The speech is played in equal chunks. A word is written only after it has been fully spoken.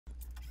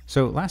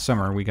So last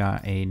summer we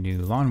got a new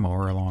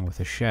lawnmower along with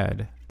a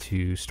shed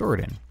to store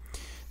it in.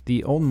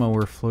 The old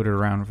mower floated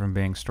around from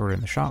being stored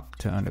in the shop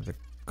to under the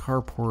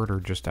carport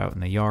or just out in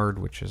the yard,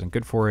 which isn't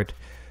good for it.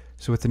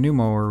 So with the new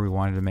mower, we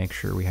wanted to make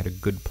sure we had a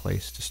good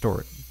place to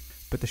store it.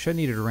 But the shed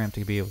needed a ramp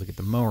to be able to get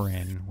the mower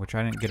in, which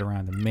I didn't get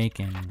around to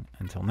making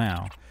until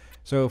now.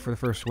 So for the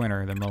first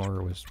winter, the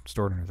mower was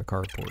stored under the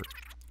carport.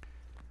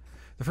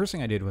 The first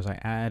thing I did was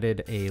I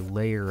added a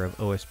layer of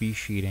OSB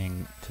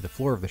sheeting to the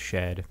floor of the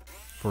shed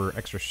for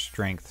extra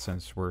strength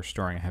since we're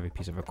storing a heavy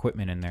piece of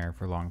equipment in there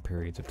for long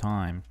periods of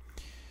time.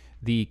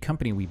 The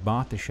company we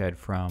bought the shed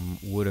from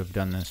would have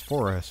done this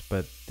for us,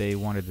 but they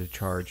wanted to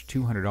charge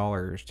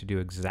 $200 to do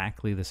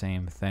exactly the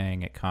same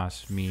thing. It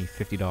cost me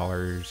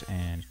 $50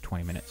 and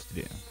 20 minutes to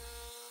do.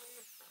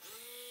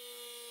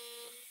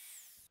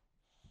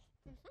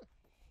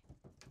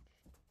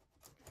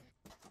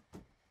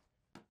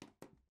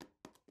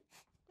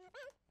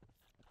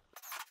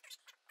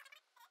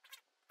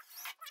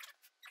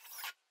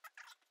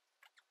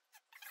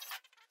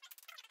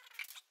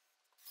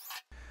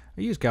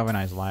 I use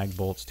galvanized lag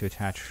bolts to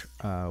attach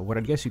what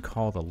I guess you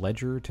call the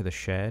ledger to the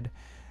shed.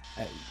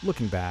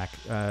 Looking back,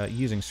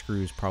 using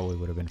screws probably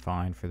would have been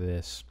fine for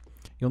this.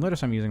 You'll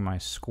notice I'm using my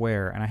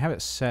square, and I have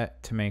it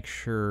set to make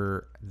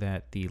sure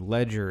that the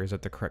ledger is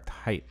at the correct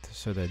height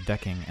so the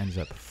decking ends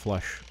up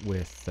flush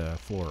with the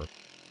floor.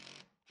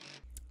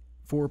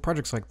 For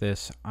projects like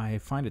this, I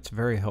find it's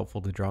very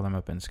helpful to draw them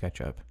up in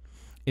SketchUp.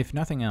 If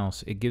nothing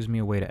else, it gives me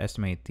a way to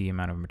estimate the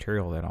amount of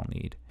material that I'll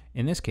need.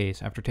 In this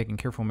case, after taking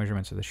careful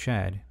measurements of the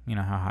shed, you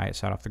know, how high it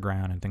sat off the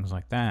ground and things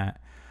like that,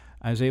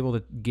 I was able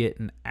to get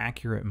an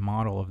accurate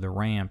model of the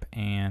ramp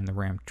and the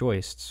ramp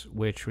joists,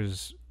 which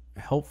was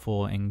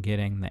helpful in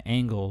getting the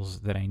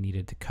angles that I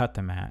needed to cut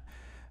them at,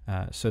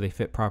 so they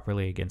fit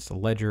properly against the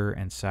ledger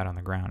and sat on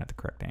the ground at the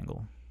correct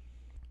angle.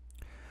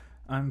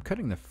 I'm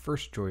cutting the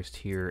first joist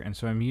here, and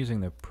so I'm using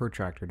the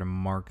protractor to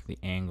mark the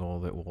angle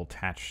that will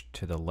attach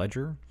to the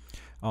ledger.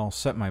 I'll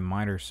set my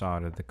miter saw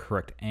to the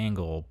correct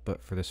angle,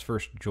 but for this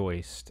first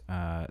joist,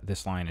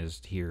 this line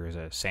is here as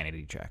a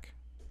sanity check.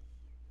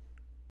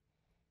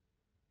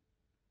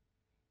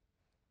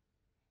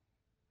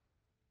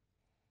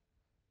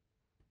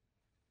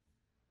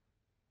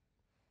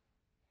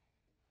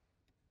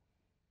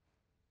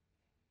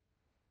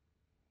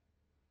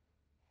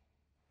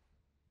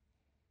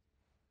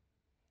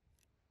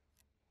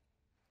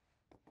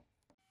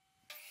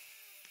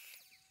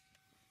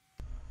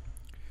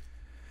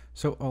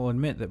 So I'll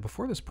admit that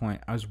before this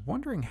point, I was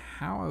wondering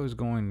how I was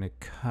going to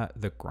cut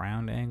the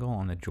ground angle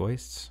on the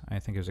joists. I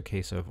think it was a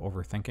case of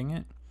overthinking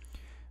it.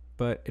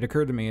 But it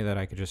occurred to me that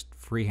I could just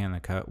freehand the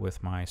cut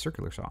with my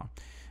circular saw.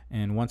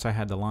 And once I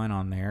had the line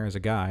on there as a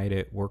guide,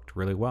 it worked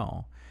really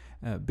well.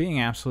 Being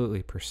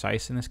absolutely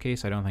precise in this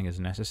case, I don't think is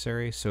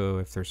necessary. So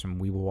if there's some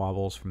weeble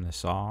wobbles from the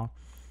saw,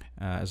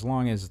 as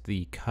long as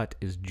the cut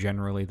is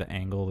generally the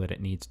angle that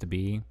it needs to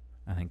be,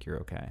 I think you're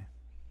okay.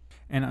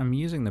 And I'm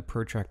using the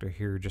protractor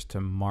here just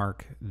to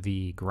mark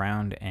the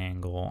ground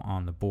angle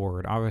on the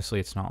board. Obviously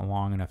it's not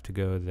long enough to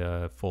go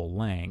the full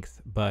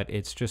length, but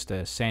it's just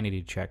a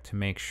sanity check to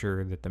make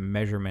sure that the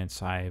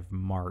measurements I've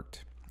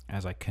marked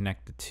as I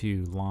connect the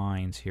two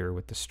lines here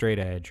with the straight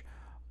edge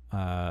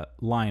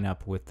line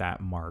up with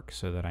that mark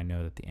so that I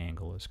know that the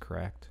angle is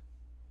correct.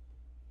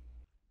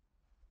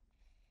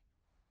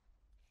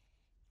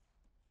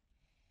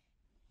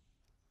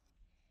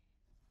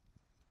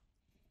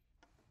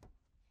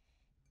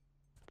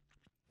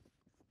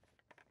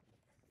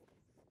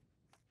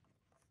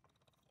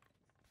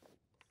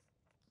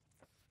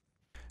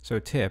 So a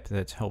tip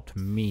that's helped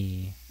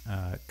me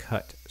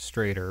cut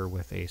straighter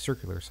with a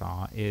circular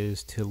saw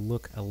is to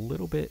look a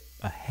little bit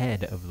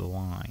ahead of the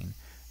line.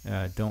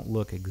 Don't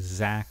look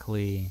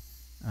exactly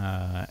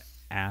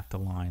at the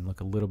line.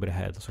 Look a little bit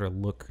ahead. Sort of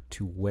look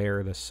to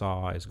where the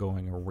saw is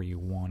going or where you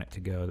want it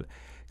to go.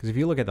 Because if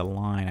you look at the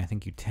line, I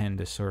think you tend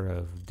to sort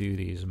of do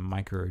these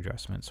micro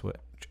adjustments, which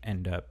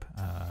end up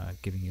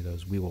giving you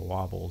those weeble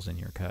wobbles in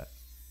your cut.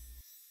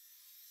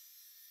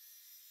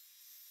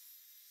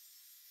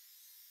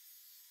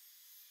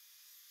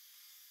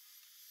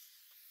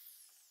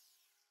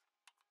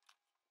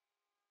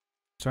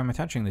 So I'm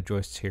attaching the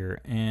joists here,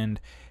 and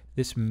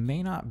this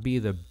may not be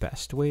the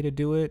best way to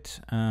do it.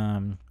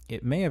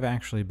 It may have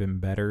actually been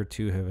better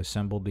to have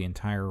assembled the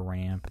entire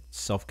ramp,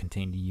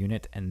 self-contained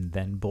unit, and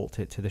then bolt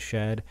it to the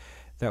shed.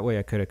 That way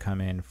I could have come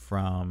in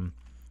from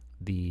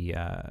the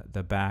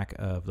back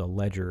of the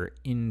ledger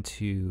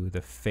into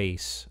the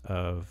face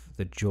of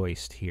the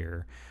joist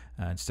here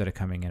instead of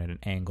coming in at an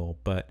angle,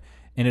 but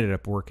it ended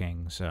up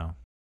working, so.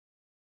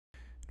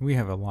 We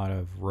have a lot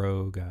of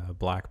rogue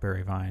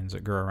blackberry vines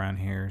that grow around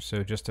here,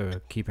 so just to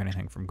keep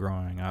anything from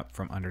growing up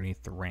from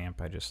underneath the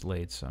ramp, I just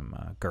laid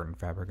some garden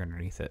fabric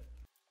underneath it.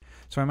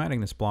 So I'm adding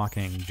this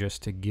blocking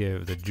just to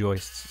give the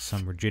joists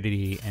some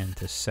rigidity and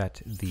to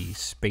set the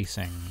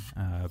spacing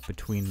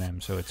between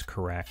them so it's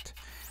correct.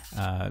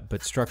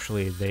 But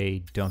structurally,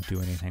 they don't do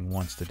anything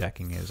once the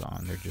decking is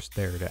on. They're just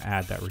there to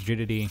add that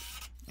rigidity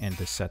and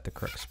to set the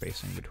correct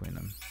spacing between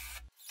them.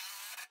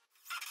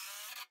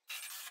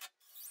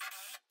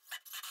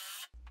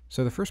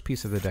 So the first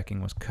piece of the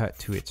decking was cut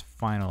to its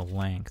final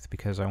length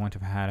because I wouldn't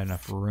have had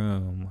enough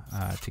room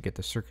to get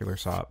the circular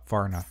saw up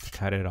far enough to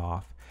cut it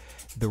off.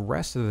 The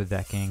rest of the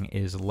decking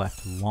is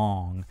left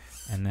long,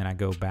 and then I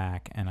go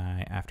back and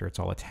after it's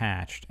all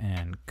attached,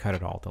 and cut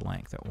it all to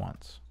length at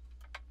once.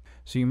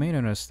 So you may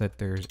notice that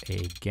there's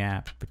a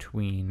gap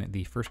between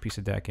the first piece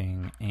of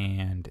decking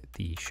and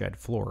the shed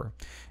floor.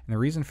 And the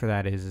reason for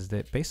that is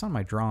that based on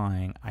my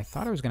drawing, I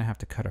thought I was going to have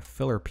to cut a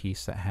filler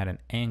piece that had an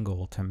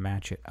angle to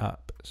match it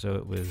up. So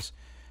it was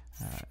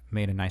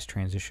made a nice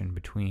transition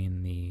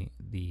between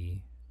the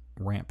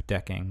ramp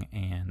decking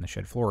and the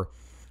shed floor.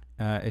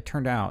 It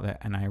turned out that,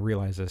 and I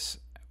realized this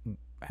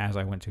as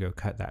I went to go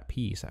cut that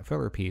piece, that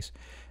filler piece,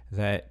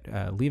 that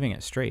leaving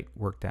it straight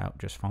worked out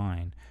just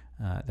fine.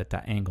 That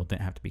angle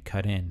didn't have to be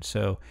cut in.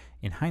 So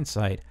in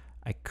hindsight,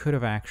 I could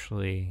have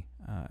actually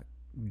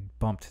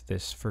bumped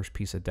this first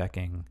piece of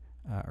decking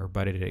or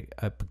butted it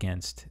up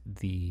against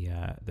the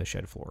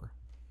shed floor.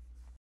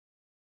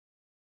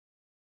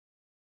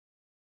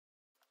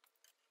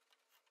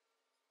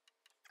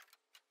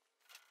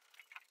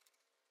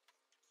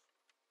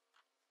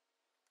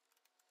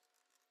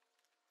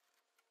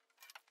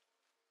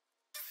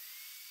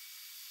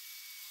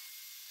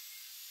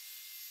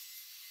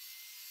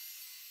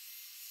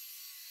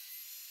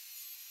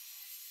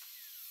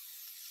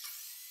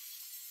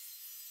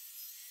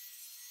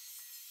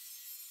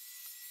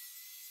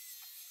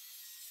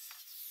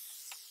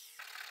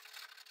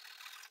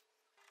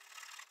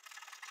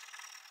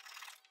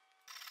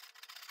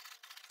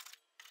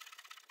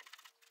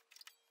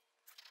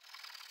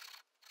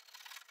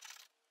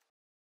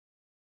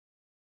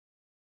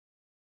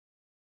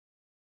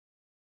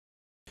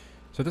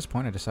 So at this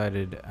point, I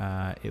decided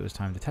it was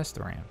time to test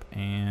the ramp,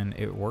 and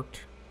it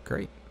worked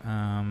great.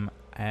 And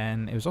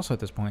it was also at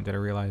this point that I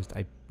realized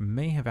I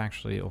may have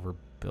actually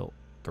overbuilt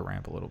the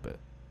ramp a little bit.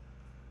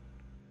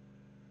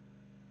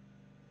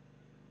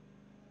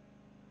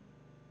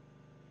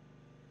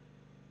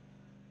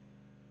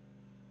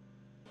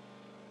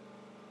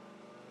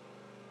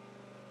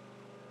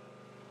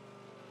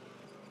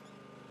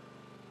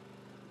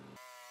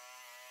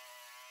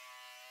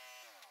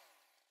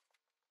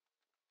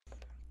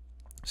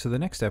 So the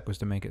next step was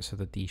to make it so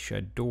that the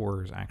shed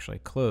doors actually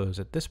close.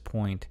 At this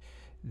point,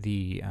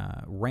 the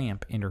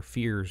ramp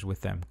interferes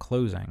with them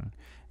closing.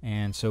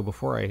 And so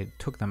before I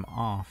took them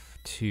off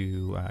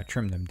to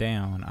trim them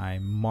down, I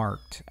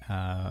marked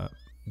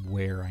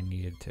where I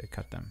needed to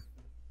cut them.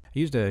 I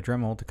used a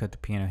Dremel to cut the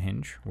piano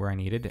hinge where I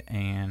needed,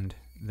 and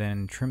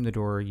then trimmed the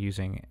door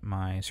using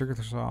my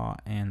circular saw,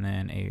 and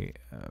then a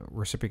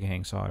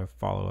reciprocating saw to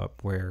follow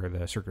up where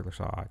the circular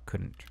saw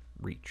couldn't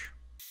reach.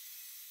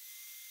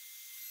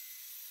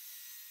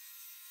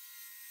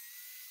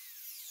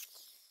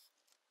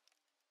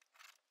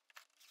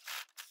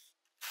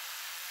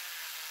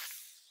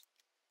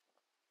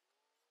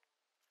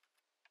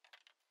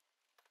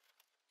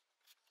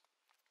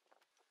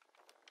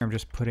 I'm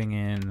just putting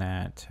in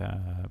that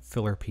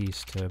filler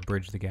piece to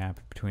bridge the gap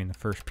between the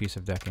first piece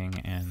of decking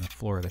and the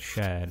floor of the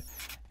shed,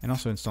 and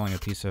also installing a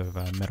piece of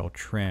metal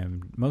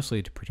trim,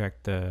 mostly to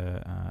protect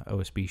the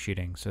OSB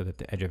sheeting so that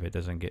the edge of it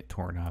doesn't get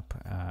torn up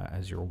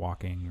as you're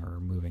walking or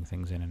moving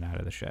things in and out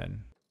of the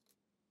shed.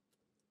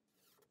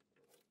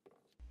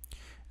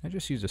 I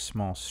just used a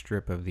small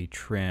strip of the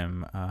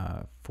trim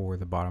for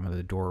the bottom of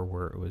the door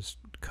where it was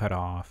cut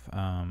off,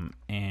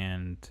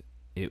 and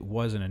it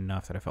wasn't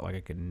enough that I felt like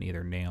I could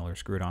either nail or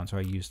screw it on, so I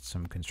used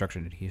some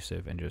construction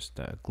adhesive and just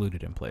glued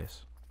it in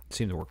place. It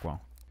seemed to work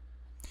well.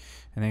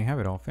 And there you have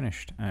it, all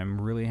finished. I'm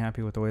really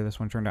happy with the way this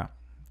one turned out.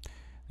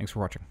 Thanks for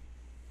watching.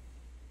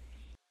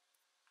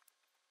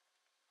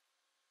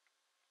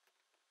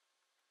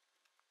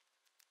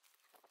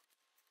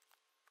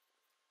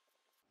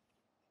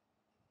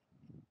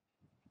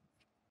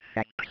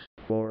 Thanks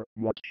for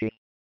watching.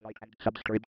 Like and subscribe.